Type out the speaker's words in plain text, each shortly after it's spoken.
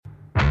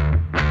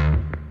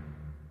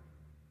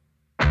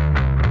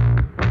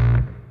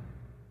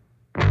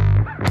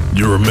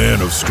You're a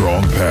man of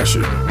strong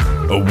passion,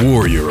 a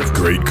warrior of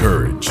great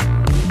courage,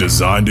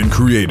 designed and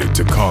created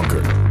to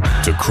conquer,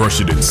 to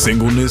crush it in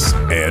singleness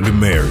and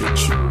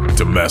marriage,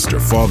 to master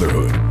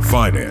fatherhood,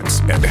 finance,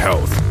 and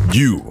health.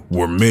 You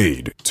were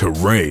made to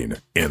reign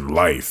in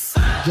life.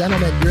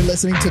 Gentlemen, you're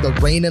listening to the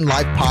Reign in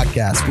Life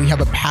podcast. We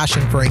have a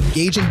passion for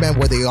engaging men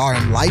where they are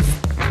in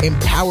life,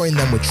 empowering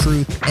them with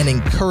truth, and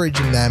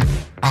encouraging them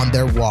on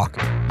their walk.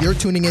 You're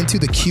tuning into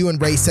the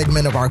Q&RAY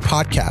segment of our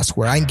podcast,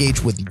 where I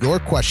engage with your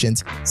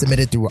questions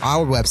submitted through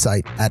our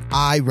website at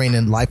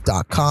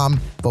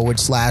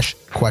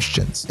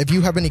iReigninLife.com/questions. If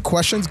you have any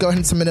questions, go ahead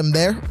and submit them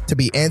there to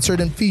be answered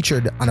and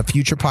featured on a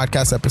future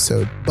podcast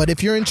episode. But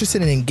if you're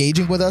interested in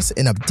engaging with us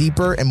in a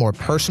deeper and more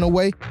personal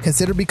way,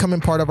 consider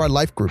becoming part of our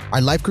life group.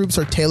 Our life groups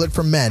are tailored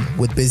for men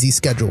with busy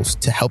schedules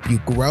to help you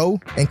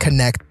grow and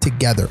connect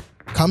together.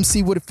 Come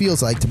see what it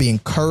feels like to be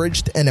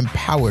encouraged and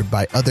empowered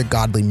by other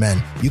godly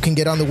men. You can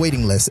get on the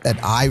waiting list at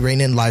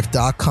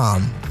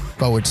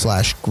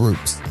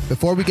iReigninLife.com/groups.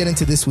 Before we get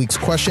into this week's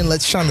question,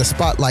 let's shine the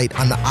spotlight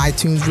on the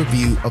iTunes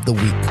review of the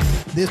week.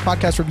 This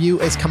podcast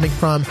review is coming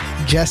from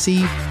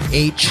Jesse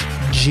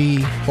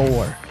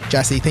HG4.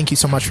 Jesse, thank you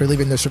so much for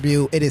leaving this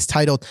review. It is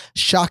titled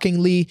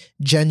Shockingly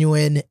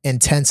Genuine,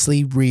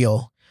 Intensely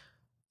Real.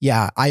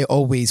 Yeah, I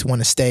always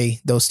want to stay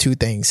those two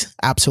things.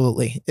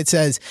 Absolutely. It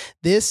says,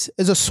 this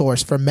is a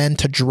source for men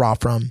to draw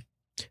from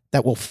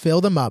that will fill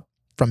them up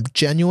from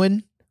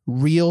genuine,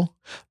 real,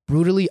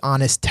 brutally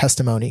honest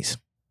testimonies.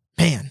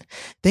 Man,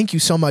 thank you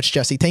so much,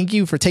 Jesse. Thank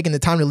you for taking the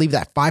time to leave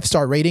that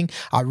 5-star rating.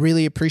 I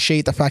really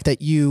appreciate the fact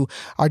that you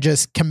are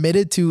just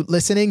committed to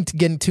listening, to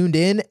getting tuned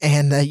in,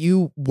 and that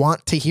you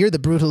want to hear the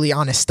brutally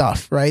honest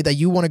stuff, right? That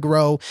you want to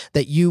grow,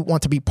 that you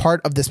want to be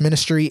part of this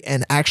ministry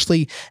and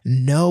actually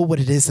know what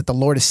it is that the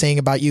Lord is saying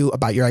about you,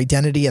 about your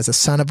identity as a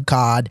son of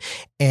God.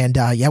 And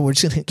yeah, we're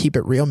just going to keep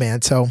it real,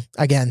 man. So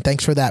again,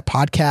 thanks for that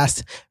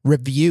podcast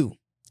review.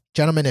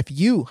 Gentlemen, if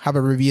you have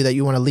a review that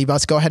you want to leave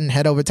us, go ahead and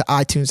head over to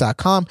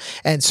iTunes.com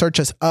and search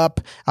us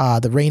up,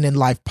 the Reign in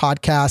Life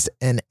podcast,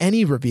 and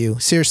any review,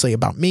 seriously,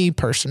 about me,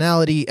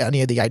 personality,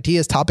 any of the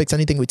ideas, topics,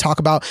 anything we talk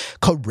about,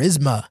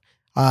 charisma,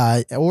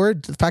 or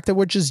the fact that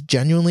we're just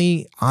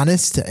genuinely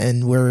honest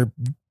and we're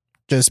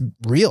just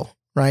real,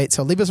 right?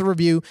 So leave us a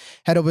review,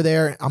 head over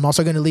there. I'm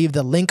also going to leave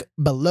the link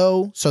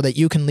below so that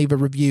you can leave a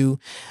review.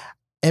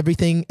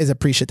 Everything is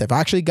appreciative.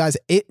 Actually, guys,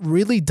 it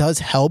really does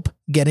help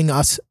getting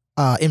us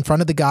in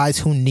front of the guys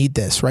who need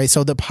this, right?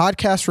 So the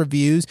podcast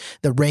reviews,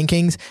 the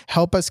rankings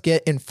help us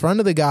get in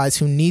front of the guys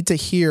who need to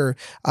hear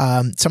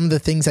some of the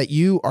things that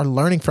you are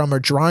learning from or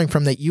drawing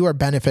from that you are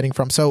benefiting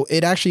from. So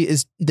it actually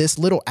is, this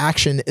little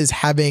action is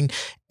having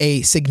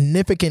a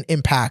significant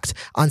impact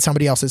on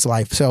somebody else's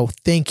life. So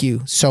thank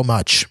you so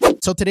much.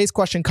 So today's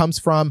question comes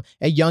from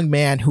a young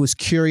man who is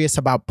curious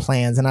about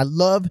plans. And I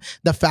love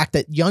the fact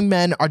that young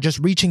men are just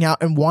reaching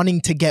out and wanting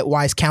to get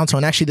wise counsel.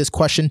 And actually this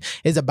question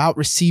is about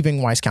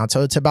receiving wise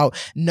counsel. It's about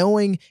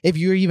knowing if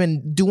you're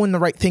even doing the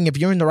right thing, if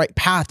you're in the right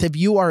path, if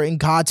you are in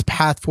God's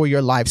path for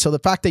your life. So the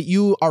fact that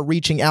you are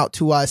reaching out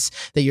to us,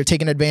 that you're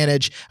taking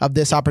advantage of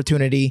this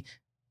opportunity,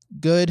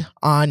 good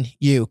on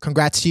you.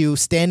 Congrats to you.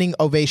 Standing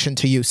ovation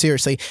to you.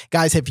 Seriously.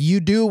 Guys, if you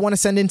do want to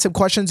send in some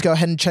questions, go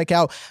ahead and check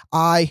out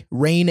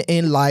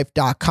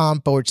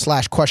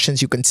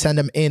iReigninLife.com/questions. You can send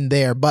them in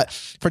there. But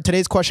for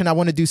today's question, I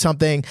want to do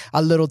something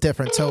a little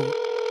different. So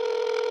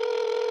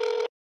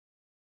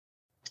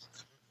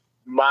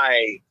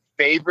my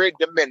favorite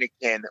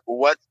Dominican,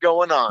 what's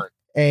going on?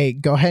 Hey,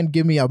 go ahead and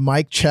give me a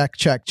mic check.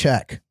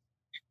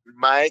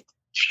 Mic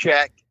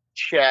check.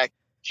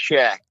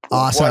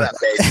 Awesome. What up,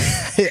 baby?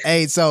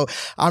 Hey, so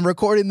I'm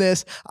recording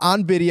this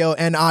on video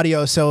and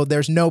audio, so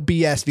there's no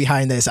BS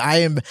behind this. I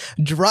am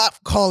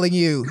drop calling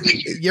you.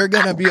 You're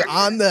gonna be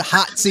on the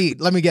hot seat.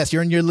 Let me guess.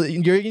 You're in your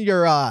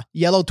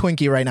yellow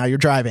Twinkie right now. You're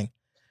driving.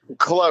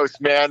 Close,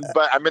 man,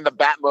 but I'm in the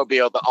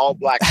Batmobile, the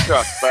all-black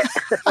truck.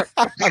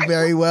 But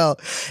very well.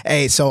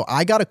 Hey, so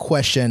I got a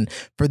question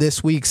for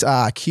this week's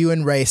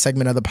Q&RAY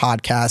segment of the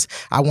podcast.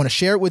 I want to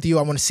share it with you.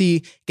 I want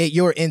to get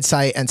your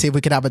insight and see if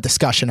we could have a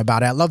discussion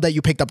about it. I love that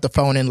you picked up the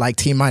phone in like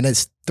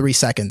T-minus 3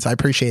 seconds. I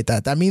appreciate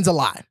that. That means a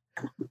lot.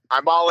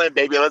 I'm all in,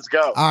 baby. Let's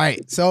go. All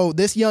right. So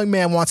this young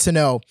man wants to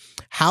know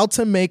how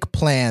to make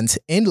plans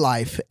in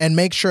life and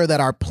make sure that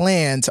our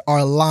plans are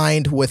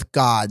aligned with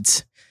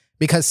God's.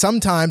 Because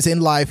sometimes in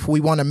life,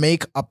 we want to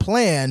make a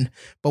plan,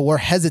 but we're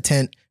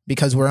hesitant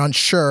because we're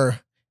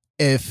unsure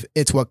if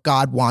it's what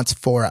God wants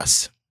for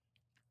us.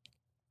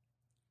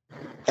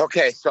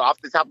 Okay, so off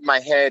the top of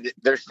my head,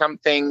 there's some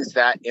things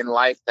that in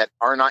life that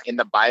are not in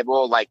the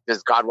Bible, like,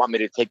 does God want me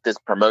to take this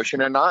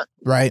promotion or not?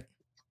 Right.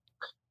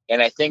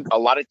 And I think a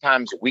lot of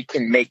times we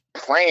can make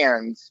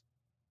plans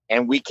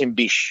and we can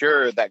be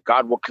sure that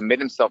God will commit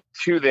himself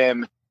to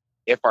them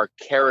if our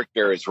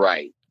character is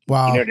right.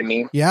 Wow. You know what I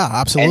mean? Yeah,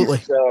 absolutely.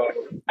 And so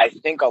I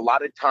think a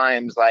lot of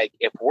times, like,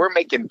 if we're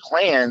making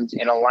plans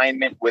in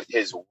alignment with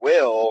his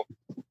will,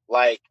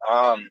 like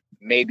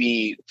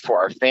maybe for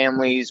our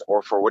families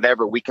or for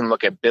whatever, we can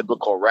look at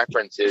biblical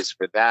references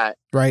for that.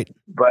 Right.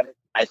 But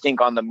I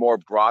think on the more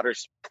broad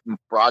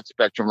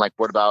spectrum, like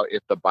what about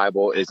if the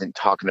Bible isn't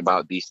talking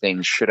about these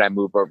things? Should I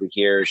move over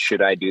here?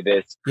 Should I do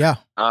this? Yeah.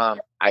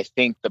 I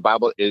think the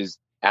Bible is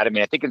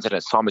adamant. I think it's in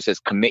a psalm. It says,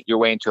 "Commit your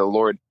way into the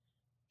Lord,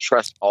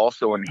 trust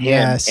also in Him,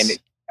 Yes. and it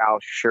shall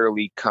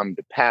surely come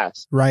to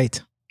pass."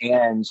 Right.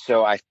 And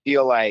so I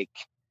feel like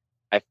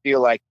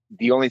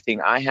the only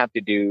thing I have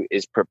to do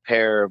is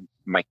prepare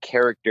my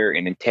character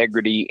and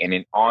integrity and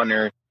in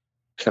honor,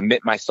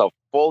 commit myself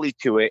fully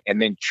to it,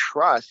 and then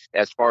trust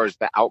as far as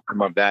the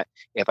outcome of that.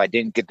 If I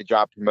didn't get the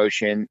job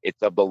promotion,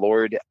 it's of the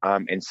Lord,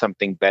 and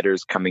something better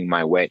is coming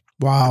my way.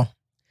 Wow.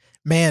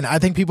 Man, I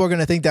think people are going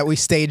to think that we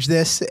staged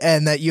this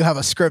and that you have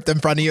a script in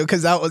front of you,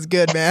 because that was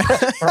good, man.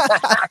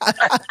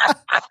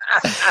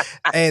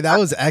 Hey, that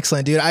was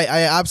excellent, dude.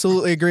 I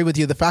absolutely agree with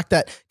you. The fact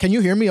that, can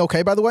you hear me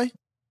okay, by the way?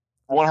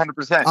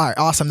 100%. All right,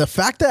 awesome. The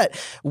fact that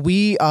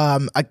we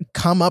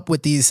come up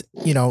with these,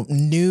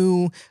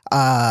 new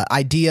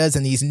ideas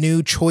and these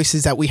new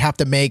choices that we have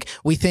to make,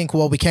 we think,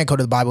 well, we can't go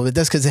to the Bible with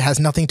this because it has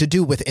nothing to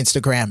do with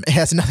Instagram. It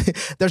has nothing.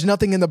 There's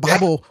nothing in the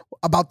Bible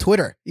about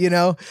Twitter,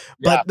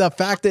 But the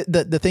fact that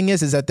the thing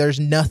is that there's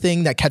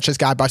nothing that catches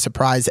God by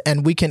surprise,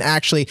 and we can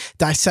actually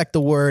dissect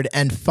the Word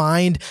and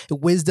find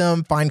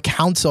wisdom, find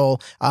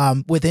counsel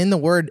within the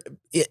Word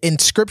in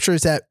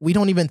scriptures that we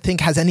don't even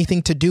think has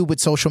anything to do with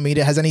social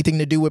media, has anything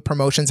to do with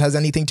promotions, has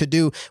anything to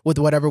do with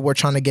whatever we're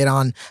trying to get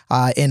on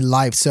in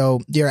life. So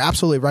you're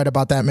absolutely right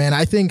about that, man.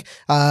 I think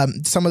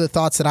some of the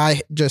thoughts that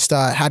I just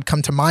had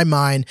come to my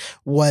mind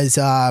was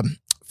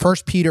 1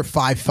 Peter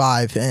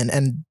 5:5.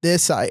 And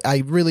this,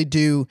 I really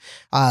do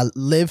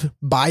live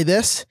by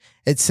this.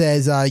 It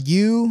says,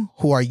 you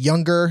who are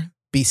younger,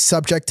 be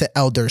subject to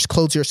elders.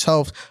 Clothe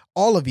yourselves,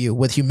 all of you,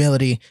 with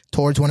humility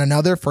towards one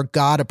another, for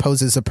God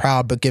opposes the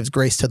proud, but gives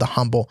grace to the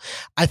humble.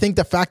 I think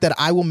the fact that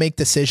I will make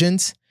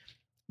decisions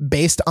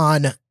based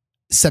on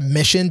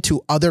submission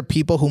to other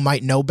people who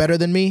might know better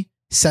than me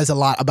says a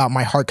lot about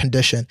my heart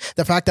condition.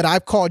 The fact that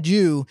I've called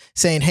you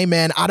saying, hey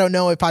man, I don't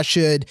know if I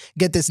should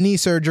get this knee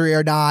surgery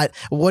or not.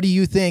 What do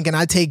you think? And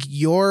I take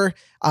your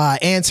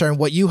answer and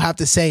what you have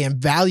to say and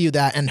value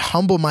that and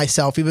humble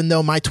myself, even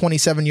though my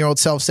 27-year-old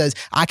self says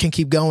I can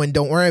keep going,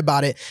 don't worry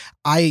about it.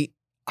 I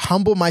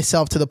humble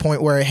myself to the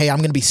point where, hey, I'm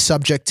going to be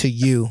subject to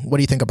you. What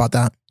do you think about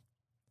that?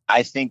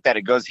 I think that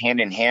it goes hand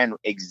in hand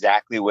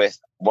exactly with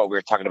what we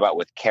were talking about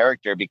with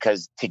character,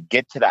 because to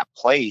get to that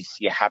place,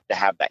 you have to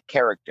have that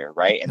character,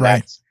 right? And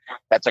right.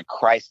 That's a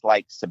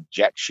Christ-like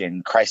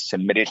subjection. Christ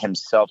submitted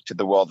himself to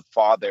the will of the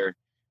Father.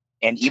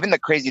 And even the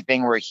crazy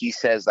thing where he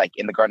says, like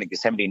in the Garden of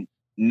Gethsemane,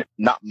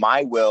 not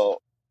my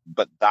will,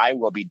 but thy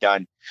will be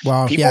done.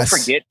 Wow. People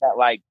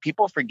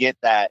forget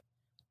that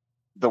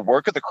the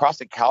work of the cross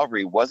at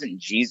Calvary wasn't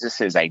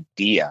Jesus's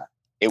idea.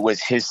 It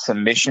was his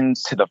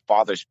submissions to the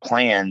Father's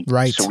plan,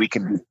 right, so we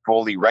can be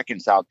fully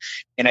reconciled.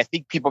 And I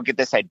think people get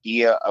this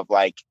idea of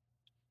like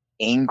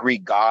angry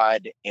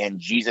God and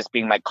Jesus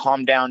being like,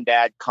 calm down,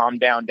 Dad, calm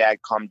down,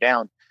 Dad, calm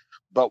down.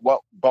 But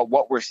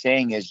what we're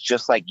saying is,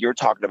 just like you're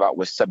talking about,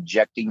 with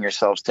subjecting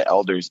yourselves to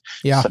elders,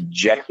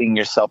 subjecting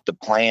yourself to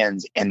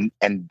plans. And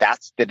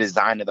that's the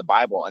design of the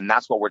Bible. And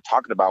that's what we're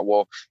talking about.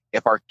 Well,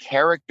 if our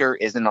character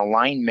is in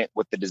alignment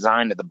with the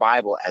design of the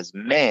Bible as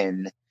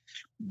men,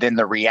 then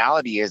the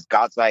reality is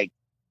God's like,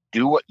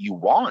 do what you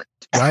want.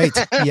 Right.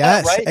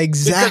 Yes, right?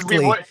 Exactly.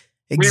 We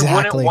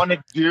wouldn't want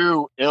to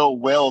do ill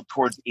will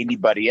towards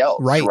anybody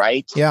else.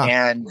 Right. Yeah.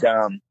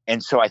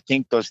 And so I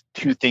think those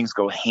two things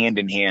go hand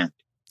in hand.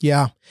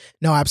 Yeah,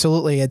 no,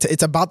 absolutely.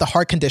 It's about the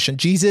heart condition.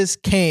 Jesus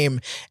came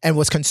and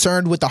was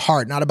concerned with the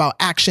heart, not about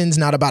actions,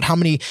 not about how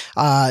many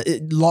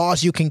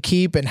laws you can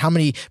keep and how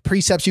many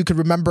precepts you could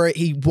remember.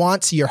 He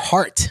wants your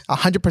heart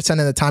 100%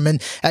 of the time.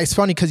 And it's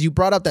funny because you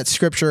brought up that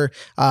scripture,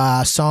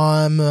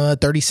 Psalm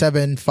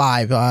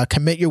 37:5,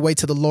 commit your way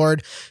to the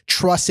Lord,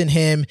 trust in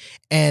him,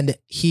 and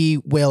he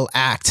will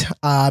act.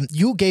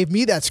 You gave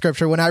me that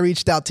scripture when I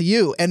reached out to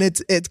you. And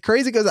it's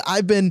crazy because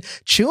I've been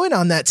chewing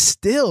on that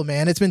still,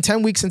 man. It's been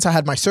 10 weeks since I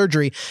had my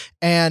surgery.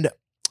 And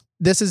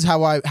this is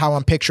how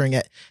I'm picturing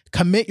it.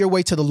 Commit your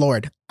way to the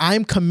Lord.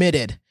 I'm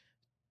committed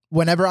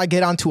whenever I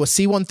get onto a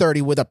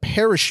C-130 with a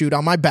parachute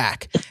on my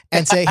back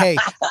and say, hey,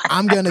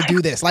 I'm going to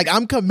do this. Like,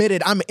 I'm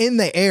committed. I'm in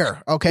the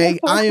air. Okay.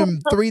 I am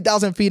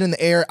 3,000 feet in the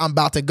air. I'm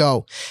about to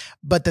go.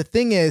 But the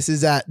thing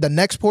is that the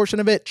next portion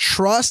of it,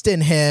 trust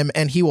in him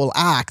and he will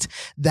act.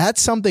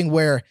 That's something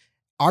where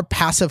our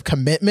passive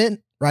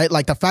commitment, right?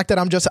 Like the fact that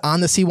I'm just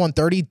on the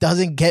C-130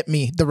 doesn't get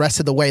me the rest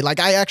of the way. Like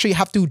I actually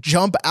have to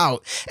jump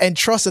out and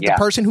trust that the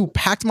person who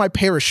packed my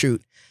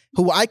parachute,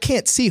 who I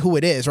can't see who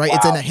it is, right? Wow.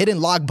 It's in a hidden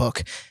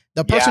logbook.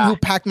 The person who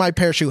packed my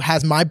parachute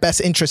has my best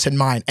interest in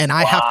mind, and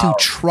I have to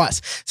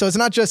trust. So it's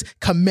not just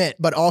commit,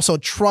 but also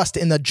trust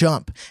in the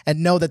jump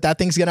and know that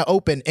thing's going to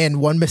open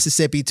in 1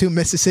 Mississippi, 2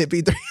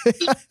 Mississippi, 3.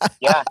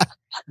 Yeah.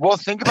 Well,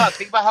 think about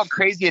how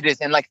crazy it is.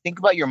 And like, think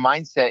about your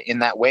mindset in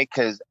that way.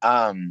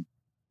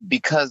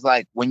 Because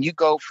like when you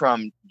go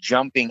from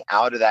jumping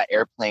out of that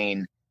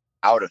airplane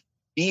out of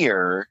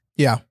fear,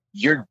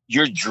 you're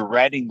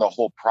dreading the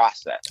whole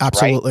process.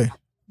 Absolutely. Right?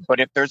 But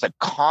if there's a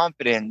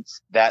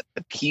confidence that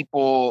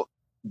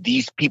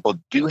these people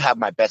do have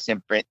my best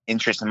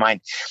interest in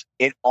mind,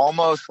 it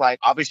almost like,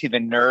 obviously the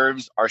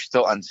nerves are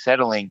still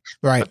unsettling,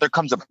 right? But there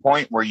comes a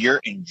point where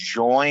you're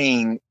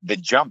enjoying the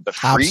jump, the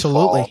free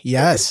Absolutely. fall.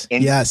 Yes.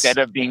 Instead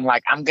of being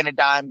like, I'm going to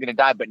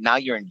die. But now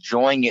you're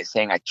enjoying it,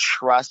 saying, I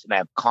trust and I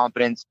have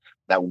confidence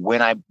that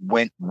when I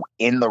went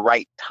in the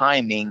right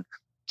timing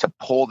to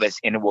pull this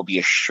in, it will be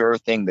a sure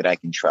thing that I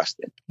can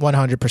trust in.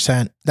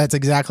 100%. That's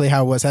exactly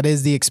how it was. That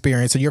is the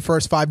experience. So your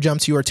first 5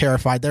 jumps, you were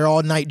terrified. They're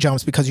all night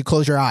jumps because you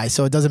close your eyes.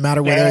 So it doesn't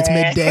matter whether it's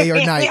midday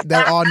or night.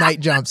 They're all night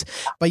jumps.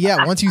 But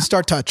yeah, once you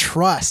start to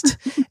trust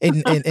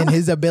in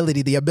his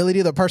ability, the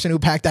ability of the person who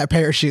packed that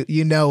parachute,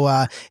 you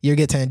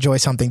get to enjoy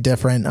something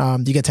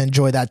different. You get to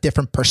enjoy that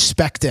different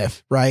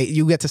perspective, right?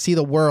 You get to see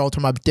the world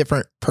from a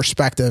different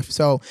perspective.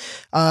 So,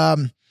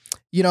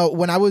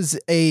 when I was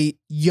a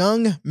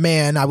young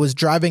man, I was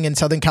driving in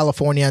Southern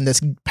California, and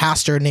this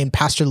pastor named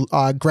Pastor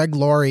Greg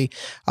Laurie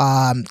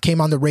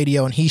came on the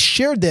radio, and he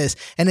shared this,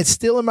 and it's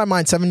still in my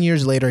mind 7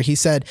 years later. He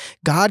said,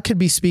 God could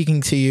be speaking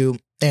to you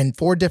in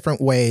 4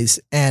 different ways,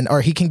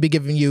 or he can be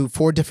giving you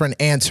 4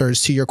 different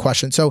answers to your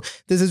question. So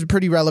this is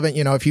pretty relevant.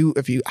 If you,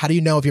 how do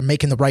you know if you're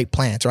making the right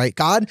plans, right?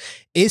 God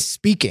is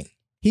speaking.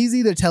 He's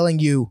either telling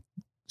you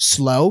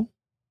slow,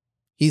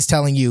 he's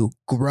telling you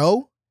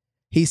grow,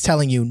 he's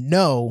telling you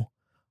no,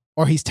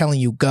 or he's telling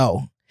you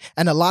go.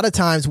 And a lot of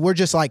times we're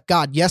just like,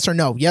 God, yes or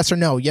no, yes or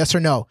no, yes or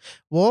no.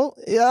 Well,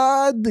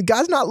 the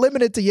God's not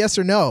limited to yes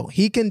or no.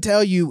 He can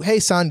tell you, hey,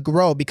 son,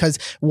 grow, because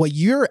what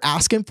you're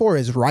asking for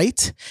is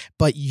right,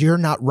 but you're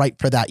not right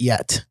for that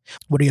yet.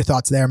 What are your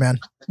thoughts there, man?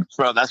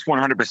 Bro, that's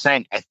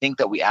 100%. I think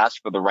that we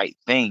ask for the right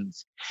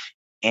things.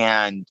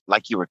 And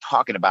like you were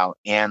talking about,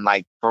 and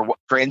like,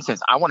 for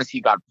instance, I want to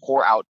see God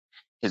pour out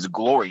his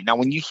glory. Now,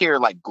 when you hear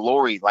like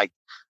glory, like,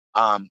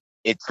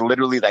 it's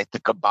literally like the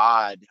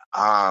kabod,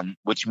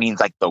 which means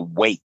like the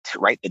weight,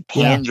 right? The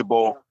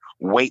tangible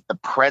weight, the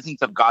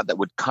presence of God that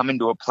would come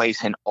into a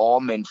place and all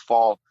men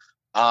fall.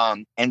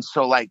 And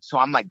so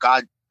I'm like,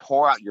 God,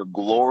 pour out your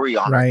glory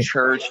on our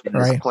church in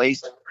this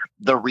place.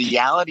 The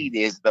reality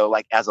is, though,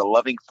 like, as a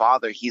loving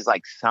father, he's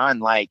like, son,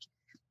 like,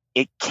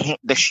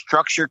 the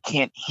structure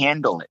can't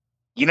handle it.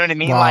 You know what I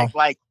mean? Wow.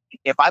 Like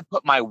if I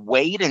put my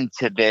weight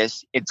into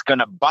this, it's going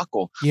to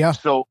buckle. Yeah.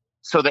 So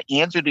the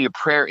answer to your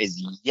prayer is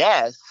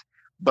yes.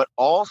 But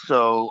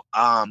also,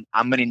 I'm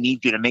going to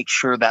need you to make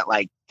sure that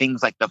like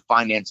things like the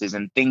finances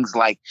and things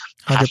like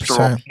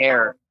pastoral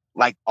care,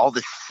 like all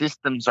the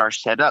systems are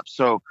set up.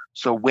 So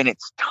when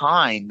it's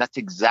time, that's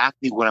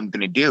exactly what I'm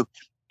going to do.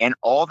 And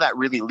all that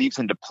really leaves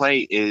into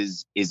play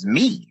is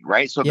me,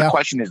 right? So the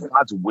question is,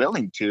 God's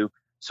willing to.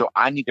 So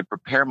I need to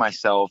prepare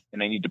myself,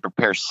 and I need to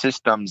prepare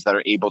systems that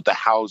are able to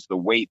house the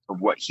weight of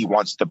what he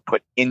wants to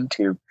put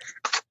into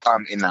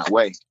in that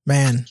way.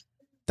 Man,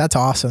 that's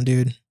awesome,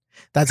 dude.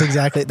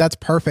 That's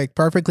perfect.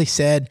 Perfectly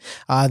said.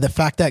 The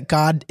fact that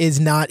God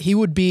is not, he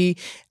would be,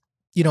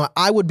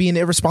 I would be an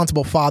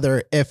irresponsible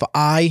father if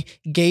I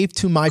gave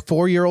to my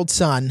 4-year-old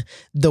son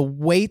the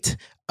weight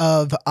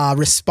of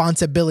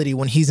responsibility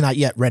when he's not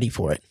yet ready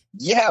for it.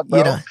 Yeah,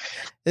 bro.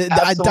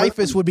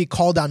 Dyfus would be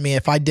called on me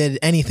if I did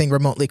anything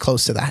remotely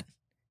close to that.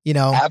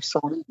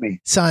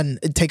 Absolutely. Son,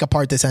 take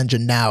apart this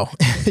engine now.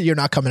 You're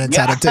not coming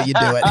inside until you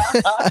do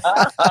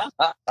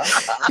it.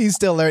 He's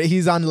still learning.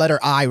 He's on letter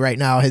I right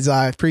now. His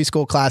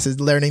preschool class is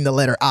learning the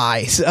letter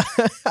I. So.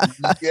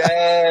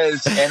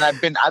 Yes. And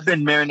I've been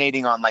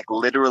marinating on like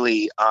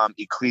literally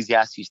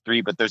Ecclesiastes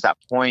 3, but there's that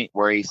point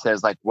where he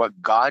says like what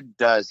God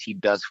does, he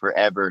does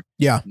forever.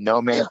 Yeah.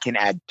 No man can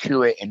add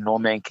to it and no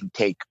man can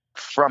take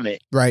from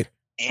it. Right.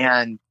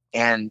 And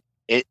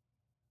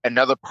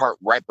another part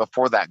right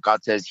before that,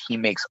 God says he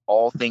makes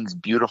all things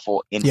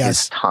beautiful in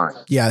his time.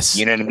 Yes.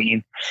 You know what I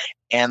mean?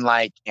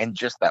 And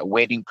just that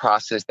waiting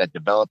process, that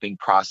developing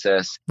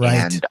process.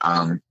 Right.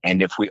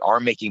 And if we are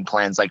making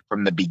plans, like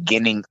from the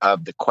beginning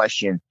of the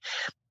question,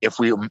 if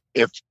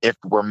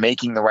we're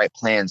making the right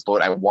plans,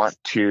 Lord, I want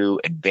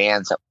to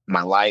advance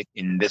my life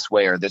in this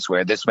way or this way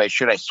or this way.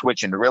 Should I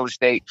switch into real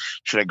estate?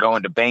 Should I go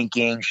into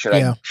banking? Should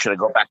I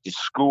go back to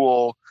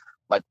school?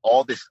 Like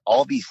all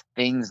these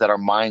things that our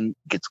mind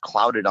gets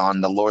clouded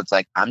on, the Lord's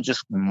like, I'm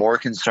just more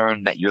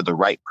concerned that you're the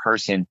right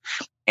person.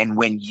 And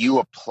when you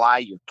apply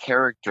your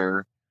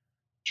character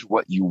to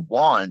what you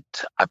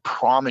want, I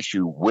promise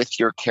you with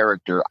your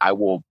character, I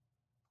will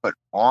put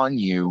on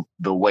you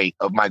the weight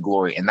of my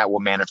glory, and that will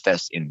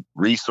manifest in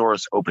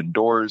resource, open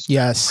doors,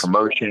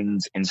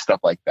 promotions, and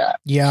stuff like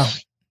that. Yeah.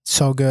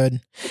 So good.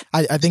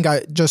 I think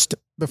just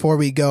before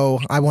we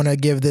go, I want to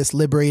give this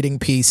liberating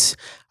piece.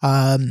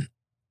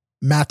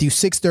 Matthew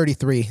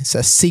 6:33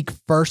 says, seek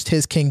first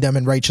his kingdom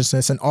and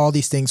righteousness, and all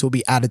these things will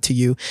be added to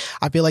you.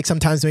 I feel like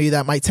sometimes maybe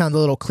that might sound a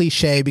little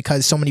cliche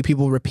because so many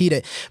people repeat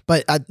it.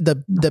 But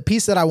the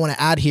piece that I want to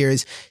add here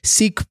is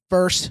seek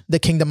first the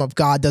kingdom of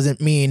God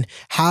doesn't mean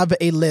have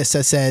a list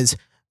that says,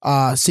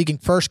 seeking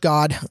first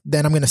God,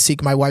 then I'm going to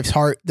seek my wife's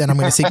heart, then I'm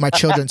going to seek my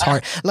children's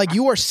heart. Like,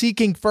 you are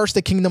seeking first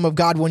the kingdom of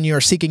God when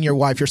you're seeking your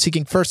wife. You're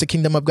seeking first the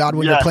kingdom of God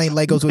when you're playing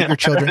Legos with your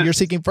children. You're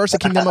seeking first the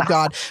kingdom of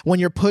God when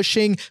you're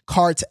pushing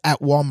carts at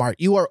Walmart.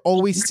 You are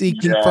always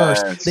seeking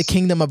first the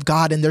kingdom of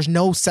God, and there's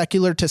no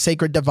secular to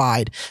sacred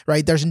divide,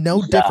 right? There's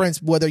no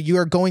difference whether you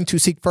are going to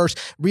seek first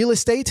real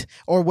estate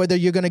or whether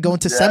you're going to go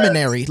into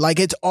seminary. Like,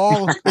 it's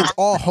all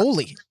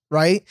holy,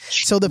 right?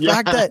 So the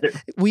fact that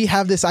we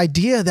have this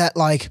idea that,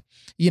 like,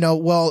 you know,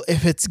 well,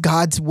 if it's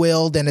God's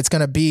will, then it's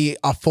going to be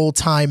a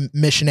full-time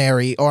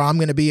missionary, or I'm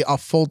going to be a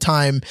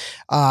full-time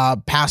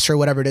pastor,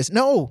 whatever it is.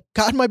 No,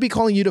 God might be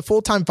calling you to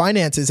full-time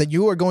finances, and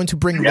you are going to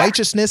bring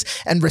righteousness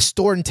and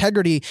restore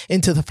integrity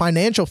into the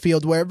financial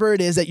field, wherever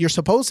it is that you're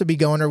supposed to be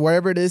going, or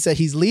wherever it is that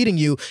he's leading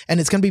you. And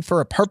it's going to be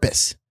for a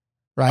purpose,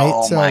 right?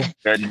 Oh, so, my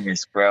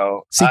goodness,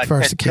 bro. Seek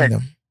first the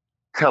kingdom.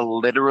 To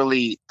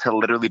literally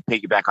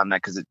piggyback on that,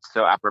 because it's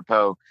so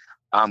apropos.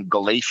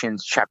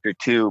 Galatians chapter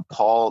 2,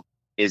 Paul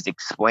is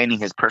explaining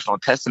his personal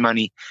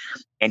testimony,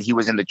 and he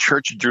was in the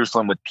church of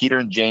Jerusalem with Peter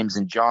and James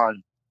and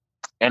John,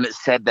 and it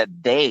said that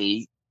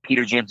they,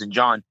 Peter, James, and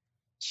John,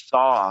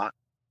 saw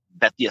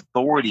that the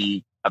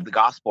authority of the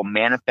gospel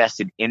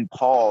manifested in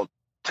Paul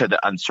to the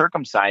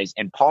uncircumcised,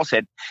 and Paul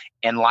said,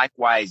 and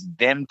likewise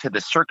them to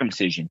the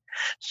circumcision.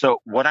 So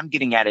what I'm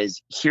getting at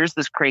is, here's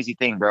this crazy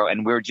thing, bro,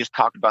 and we were just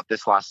talking about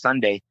this last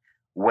Sunday,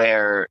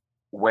 where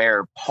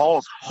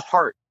Paul's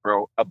heart,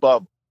 bro,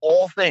 above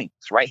all things,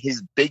 right,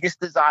 his biggest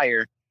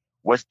desire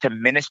was to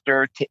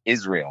minister to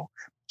Israel.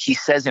 He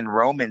says in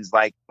Romans,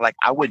 like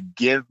I would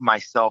give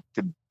myself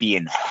to be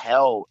in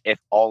hell if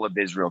all of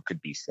Israel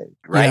could be saved,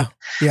 right?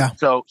 Yeah.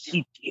 So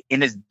he, in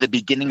the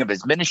beginning of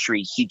his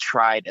ministry, he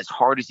tried as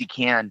hard as he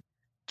can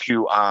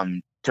to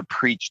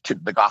preach to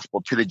the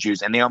gospel to the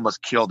Jews, and they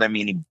almost killed him,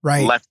 and he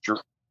left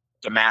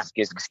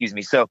Damascus.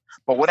 So,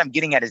 but what I'm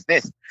getting at is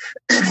this: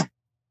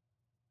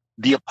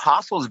 the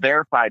apostles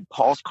verified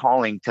Paul's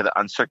calling to the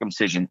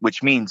uncircumcision,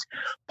 which means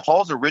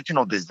Paul's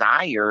original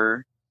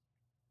desire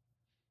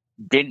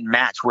didn't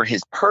match where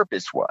his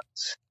purpose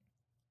was.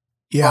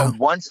 Yeah.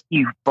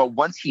 But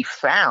once he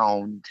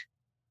found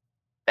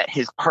that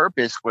his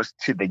purpose was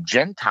to the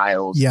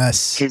Gentiles,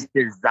 his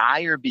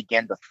desire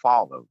began to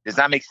follow. Does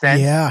that make sense?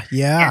 Yeah.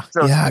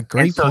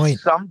 Great point.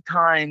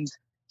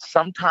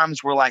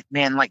 Sometimes we're like,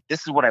 man, like,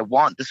 this is what I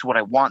want. This is what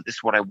I want. This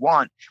is what I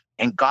want.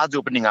 And God's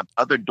opening up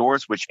other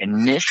doors, which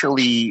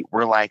initially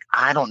we're like,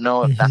 I don't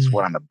know if that's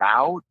what I'm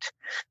about.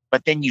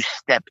 But then you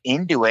step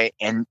into it,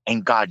 and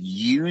God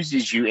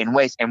uses you in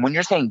ways. And when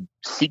you're saying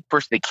seek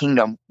first the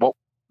kingdom, well,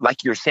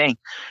 like you're saying,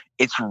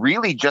 it's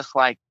really just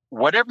like,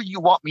 whatever you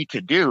want me to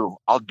do,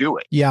 I'll do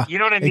it. Yeah, you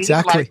know what I mean?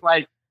 Exactly.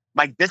 Like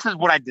this is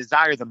what I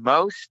desire the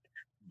most.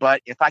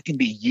 But if I can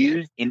be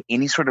used in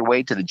any sort of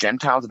way to the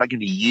Gentiles, if I can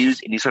be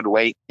used in any sort of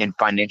way in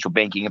financial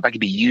banking, if I can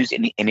be used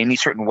in any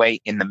certain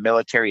way in the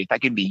military, if I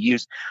can be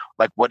used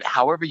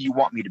however you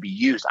want me to be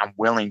used, I'm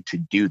willing to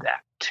do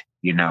that,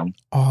 you know?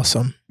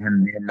 Awesome.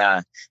 And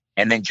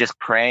then just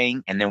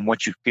praying. And then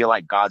once you feel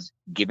like God's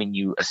giving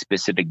you a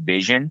specific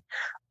vision,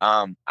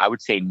 I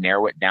would say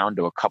narrow it down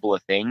to a couple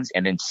of things,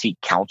 and then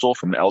seek counsel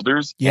from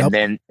elders, and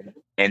then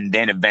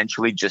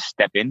eventually just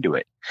step into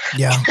it.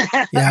 Yeah.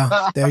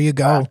 There you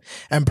go.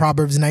 And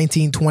Proverbs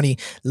 19:20,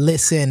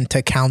 listen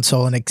to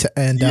counsel and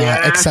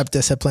accept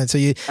discipline. So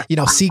you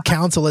know, seek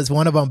counsel is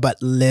one of them, but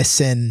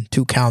listen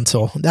to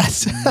counsel.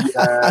 That's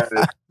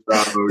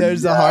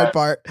there's the hard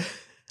part.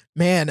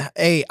 Man,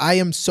 hey, I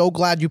am so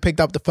glad you picked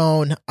up the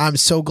phone. I'm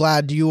so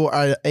glad you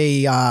are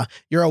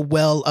you're a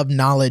well of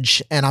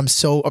knowledge, and I'm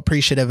so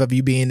appreciative of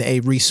you being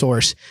a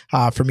resource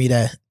for me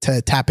to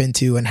tap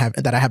into and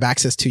that I have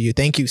access to you.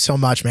 Thank you so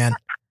much, man.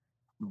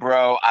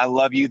 Bro, I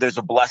love you. There's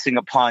a blessing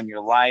upon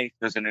your life.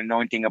 There's an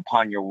anointing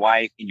upon your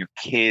wife, and your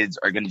kids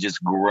are going to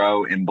just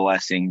grow in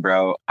blessing,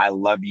 bro. I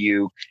love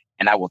you,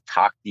 and I will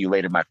talk to you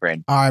later, my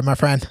friend. All right, my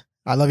friend.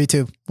 I love you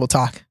too. We'll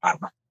talk.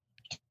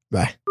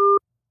 Bye.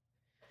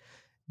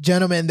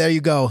 Gentlemen, there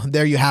you go.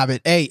 There you have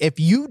it. Hey, if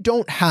you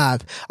don't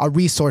have a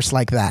resource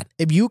like that,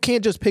 if you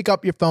can't just pick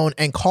up your phone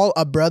and call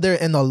a brother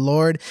in the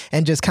Lord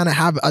and just kind of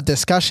have a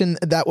discussion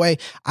that way,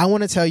 I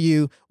want to tell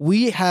you,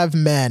 we have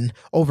men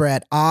over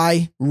at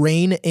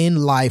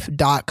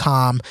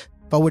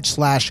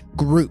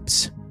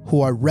iraininlife.com/groups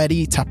who are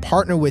ready to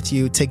partner with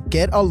you, to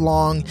get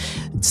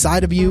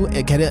alongside of you,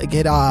 and get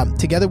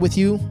together with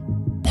you,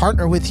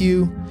 partner with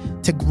you,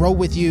 to grow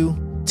with you,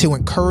 to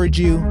encourage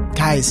you.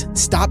 Guys,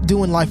 stop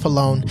doing life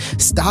alone.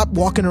 Stop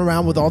walking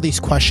around with all these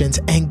questions,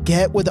 and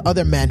get with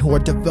other men who are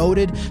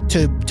devoted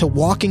to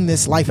walking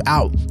this life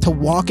out, to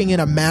walking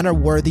in a manner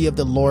worthy of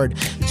the Lord,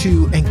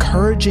 to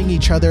encouraging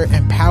each other,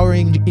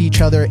 empowering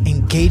each other,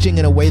 engaging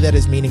in a way that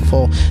is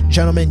meaningful.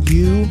 Gentlemen,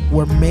 you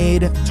were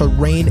made to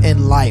reign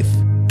in life.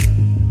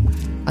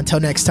 Until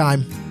next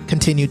time,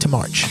 continue to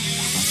march.